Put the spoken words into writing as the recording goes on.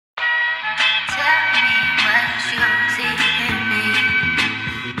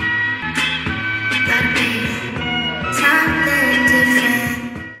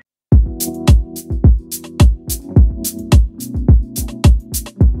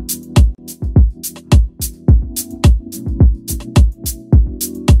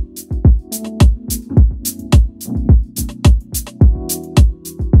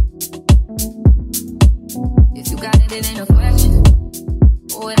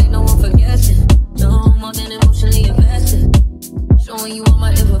more than emotionally invested. Showing you all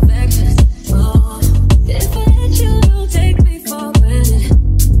my imperfections. Oh, if I let you, don't take me for granted.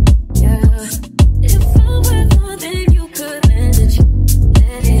 Yeah, if I'm worth more than you could manage.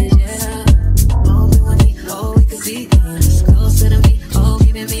 Yeah. Oh, you and me, oh, we could be honest. Closer to me, oh,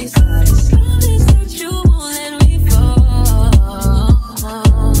 giving me silence. Promise that you won't let me fall.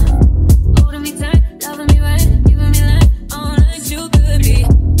 Holding me tight, loving me right, giving me life, all like you could be.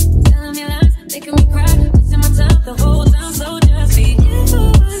 Telling me lies, making me cry, wasting my time the whole time, so just be. If I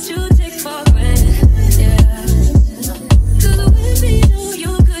was you, take for granted, yeah. Cause with me, know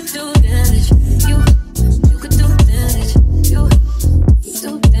you could do damage. You could do damage. You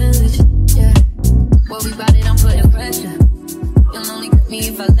do damage, yeah. Boy, we bout it, I'm putting pressure. You'll only get me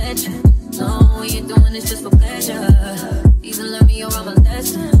if I let you. No, we ain't doing this just for pleasure. Even learn me your other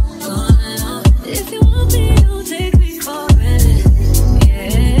lesson. If you want me, don't take me for granted.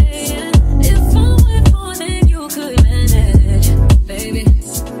 Yeah. If I'm worth more than you could manage, baby.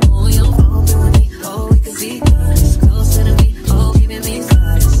 Oh, you'll fall with me. Oh, we could be honest. Closer to me. Oh, giving me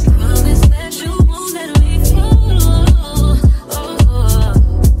silence. Promise that you won't let me fall.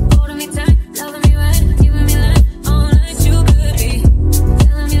 Holding me tight, loving me right, giving me life, all like you could be.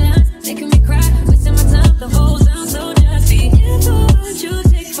 Telling me lies, making me cry, wasting my time the whole time, so just be. If I want you,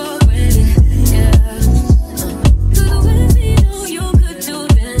 take for granted, yeah. Cause with me, know you could do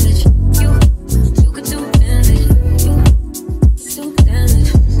damage. You could do damage. You do damage.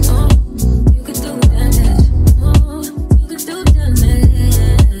 Oh, you could do damage. Oh, you could do damage.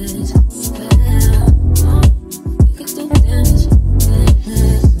 Yeah. Oh, you could do damage.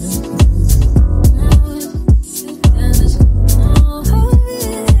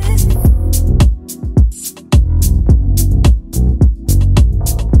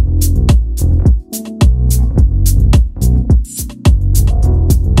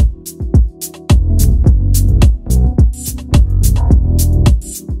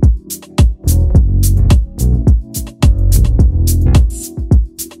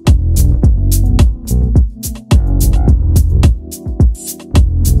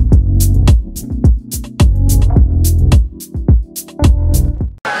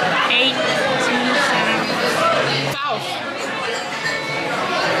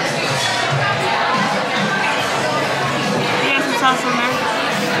 Sauce on there.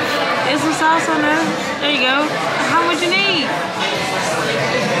 There's some sauce on there. There you go. How much you need?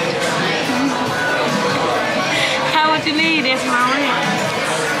 How much you need? That's my rent.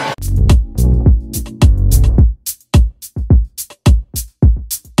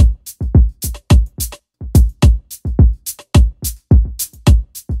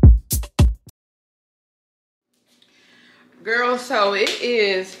 Girl, so it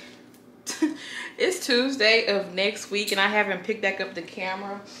is it's Tuesday of next week and I haven't picked back up the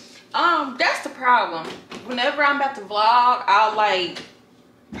camera. That's the problem. Whenever I'm about to vlog, I'll like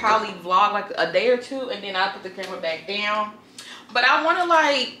probably vlog like a day or two and then I'll put the camera back down. But I want to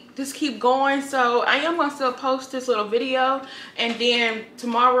like just keep going, so I am gonna still post this little video and then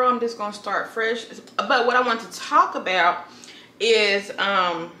tomorrow I'm just gonna start fresh. But what I want to talk about is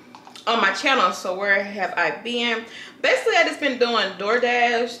on my channel. So where have I been? Basically, I just been doing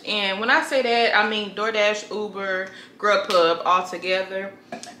DoorDash, and when I say that, I mean DoorDash, Uber, Grubhub all together.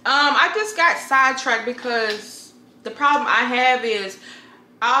 I just got sidetracked because the problem I have is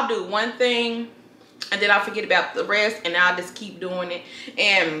I'll do one thing and then I'll forget about the rest and I'll just keep doing it.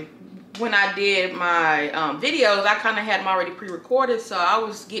 And when I did my videos, I kind of had them already pre-recorded, so I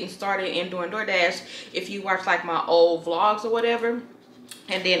was getting started in doing DoorDash if you watch like my old vlogs or whatever.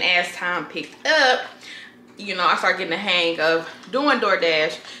 And then as time picked up, you know, I started getting the hang of doing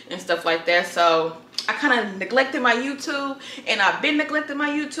DoorDash and stuff like that. So I kind of neglected my YouTube, and I've been neglecting my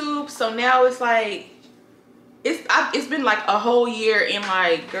YouTube. So now it's like, it's been like a whole year, and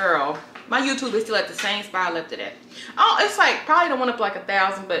like, girl, my YouTube is still at the same spot I left it at. Oh, it's like probably the one up like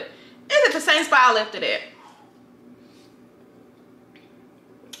 1,000, but it's at the same spot I left it at.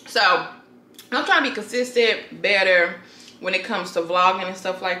 So I'm trying to be consistent, better when it comes to vlogging and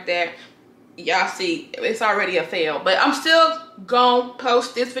stuff like that. Y'all see, it's already a fail, but I'm still gonna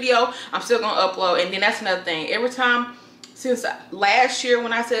post this video. I'm still gonna upload. And then that's another thing, every time since last year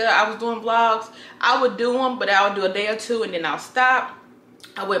when I said I was doing vlogs, I would do them, but I would do a day or two and then I'll stop.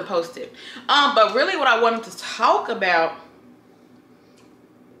 I wouldn't post it. But really what I wanted to talk about,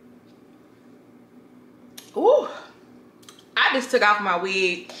 I just took off my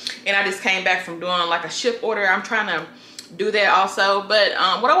wig and I just came back from doing like a ship order. I'm trying to do that also. But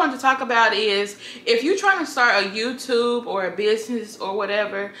what I wanted to talk about is, if you're trying to start a YouTube or a business or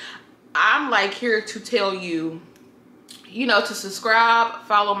whatever, I'm like here to tell you, you know, to subscribe,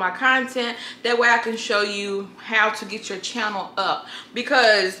 follow my content. That way I can show you how to get your channel up.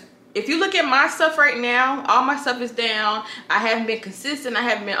 Because if you look at my stuff right now, all my stuff is down. I haven't been consistent. I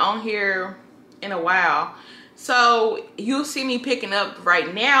haven't been on here in a while. So you'll see me picking up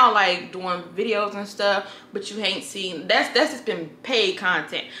right now, like doing videos and stuff, but you ain't seen, that's just been paid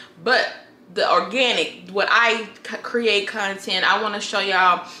content. But the organic, what I create content, I want to show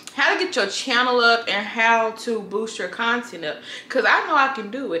y'all how to get your channel up and how to boost your content up, because I know I can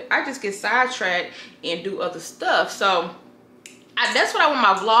do it. I just get sidetracked and do other stuff. So that's what I want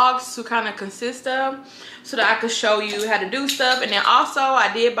my vlogs to kind of consist of, so that I can show you how to do stuff. And then also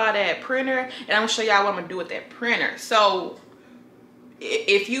I did buy that printer, and I'm gonna show y'all what I'm gonna do with that printer. So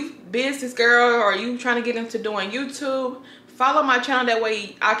if you business girl or you trying to get into doing YouTube, follow my channel. That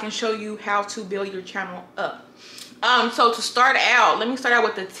way I can show you how to build your channel up. So to start out, let me start out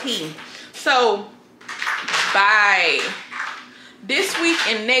with the tea. So by this week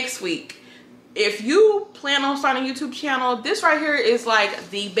and next week, if you plan on starting a YouTube channel, this right here is like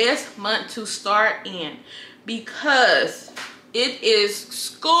the best month to start in, because it is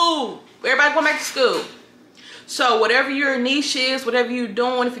school. Everybody going back to school. So whatever your niche is, whatever you're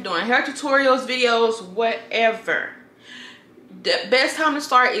doing, if you're doing hair tutorials, videos, whatever, the best time to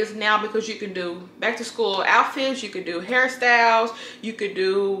start is now, because you can do back to school outfits, you could do hairstyles, you could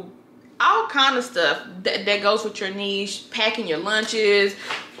do all kind of stuff that goes with your niche, packing your lunches,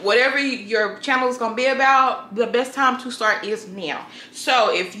 whatever your channel is going to be about. The best time to start is now.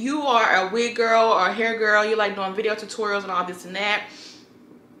 So if you are a wig girl or a hair girl, you like doing video tutorials and all this and that,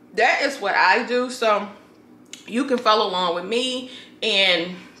 that is what I do. So you can follow along with me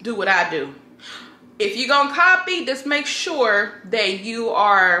and do what I do. If you're going to copy, just make sure that you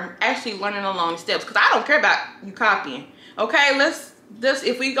are actually learning along the steps, because I don't care about you copying. Okay,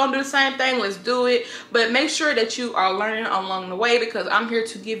 if we gonna do the same thing, let's do it. But make sure that you are learning along the way, because I'm here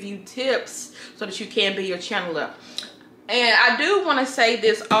to give you tips so that you can build your channel up. And I do want to say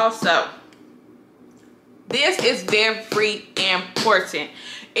this also. This is very important.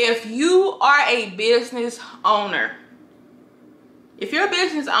 If you are a business owner, if you're a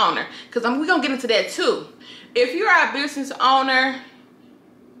business owner, because we're gonna get into that too. If you're a business owner,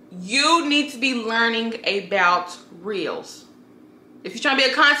 you need to be learning about Reels. If you're trying to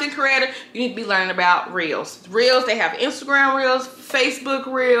be a content creator, you need to be learning about Reels. Reels, they have Instagram Reels, Facebook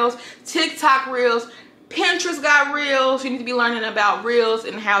Reels, TikTok Reels, Pinterest got Reels. You need to be learning about Reels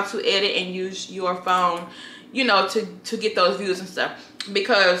and how to edit and use your phone, you know, to get those views and stuff.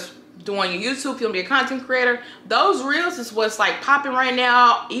 Because doing your YouTube, if you're gonna be a content creator, those Reels is what's like popping right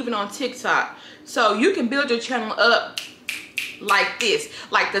now, even on TikTok. So you can build your channel up like this.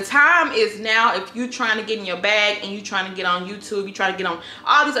 Like the time is now. If you're trying to get in your bag and you're trying to get on YouTube, you're trying to get on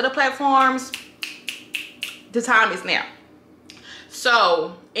all these other platforms, the time is now.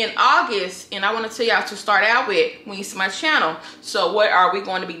 So in August, and I want to tell y'all to start out with when you see my channel. So what are we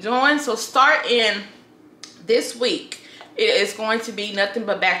going to be doing? So start in this week. It is going to be nothing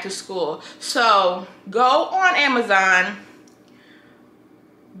but back to school. So go on Amazon.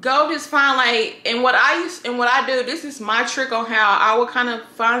 Go just find like, and what I do, this is my trick on how I would kind of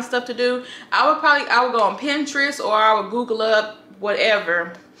find stuff to do. I would go on Pinterest, or I would Google up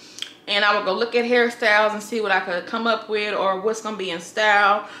whatever, and I would go look at hairstyles and see what I could come up with, or what's gonna be in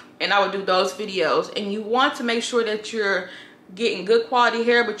style, and I would do those videos. And you want to make sure that you're getting good quality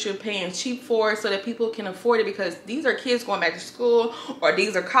hair, but you're paying cheap for it, so that people can afford it, because these are kids going back to school, or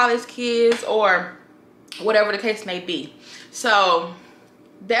these are college kids, or whatever the case may be. So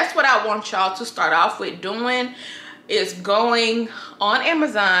that's what I want y'all to start off with doing, is going on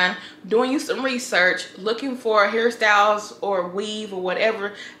Amazon, doing you some research, looking for hairstyles or weave or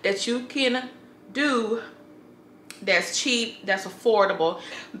whatever that you can do that's cheap, that's affordable.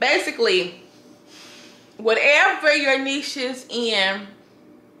 Basically, whatever your niche is in,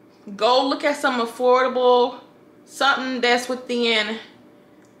 go look at some affordable, something that's within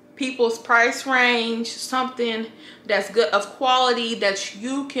people's price range, something that's good, of quality, that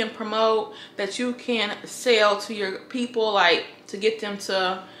you can promote, that you can sell to your people, like to get them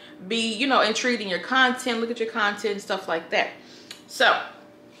to be, you know, intrigued in your content, look at your content and stuff like that. So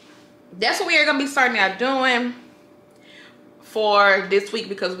that's what we are going to be starting out doing for this week,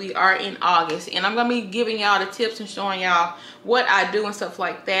 because we are in August, and I'm going to be giving y'all the tips and showing y'all what I do and stuff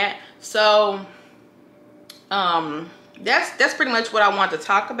like that. So that's pretty much what I want to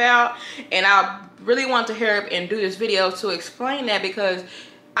talk about, and I really want to hurry up and do this video to explain that, because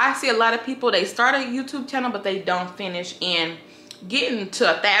I see a lot of people, they start a YouTube channel but they don't finish, and getting to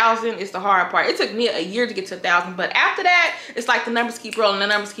 1,000 is the hard part. It took me a year to get to 1,000, but after that, it's like the numbers keep rolling, the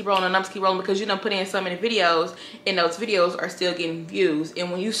numbers keep rolling, the numbers keep rolling, because you done put in so many videos, and those videos are still getting views.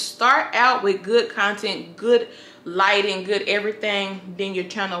 And when you start out with good content, good lighting, good everything, then your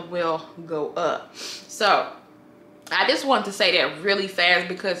channel will go up. So I just wanted to say that really fast,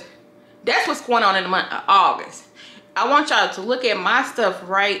 because that's what's going on in the month of August. I want y'all to look at my stuff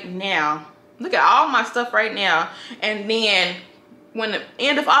right now. Look at all my stuff right now, and then when the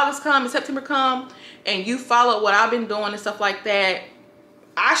end of August comes and September comes, and you follow what I've been doing and stuff like that,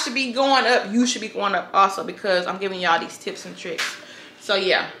 I should be going up. You should be going up also, because I'm giving y'all these tips and tricks. So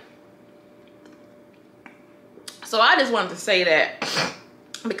yeah. So I just wanted to say that,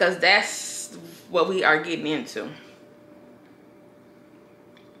 because that's what we are getting into.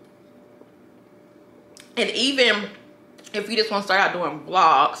 And even if you just want to start out doing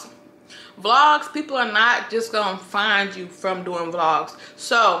vlogs, people are not just gonna find you from doing vlogs.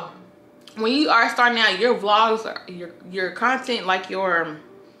 So when you are starting out, your vlogs, your content, like your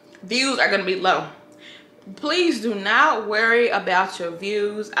views are gonna be low. Please do not worry about your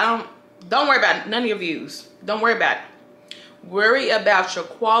views. Don't worry about none of your views. Don't worry about it. Worry about your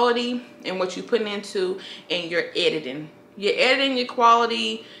quality and what you're putting into, and your editing. Your editing, your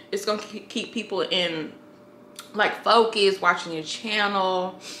quality, it's gonna keep people in like focus, watching your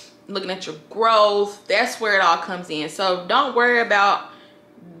channel, looking at your growth. That's where it all comes in. So don't worry about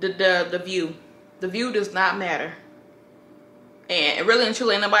the view. The view does not matter. And really and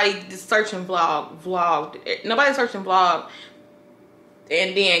truly, nobody just searching vlog. Nobody's searching vlog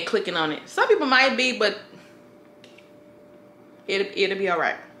and then clicking on it. Some people might be, but it'll be all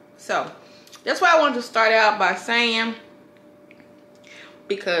right. So that's why I wanted to start out by saying,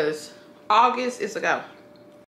 because August is a go.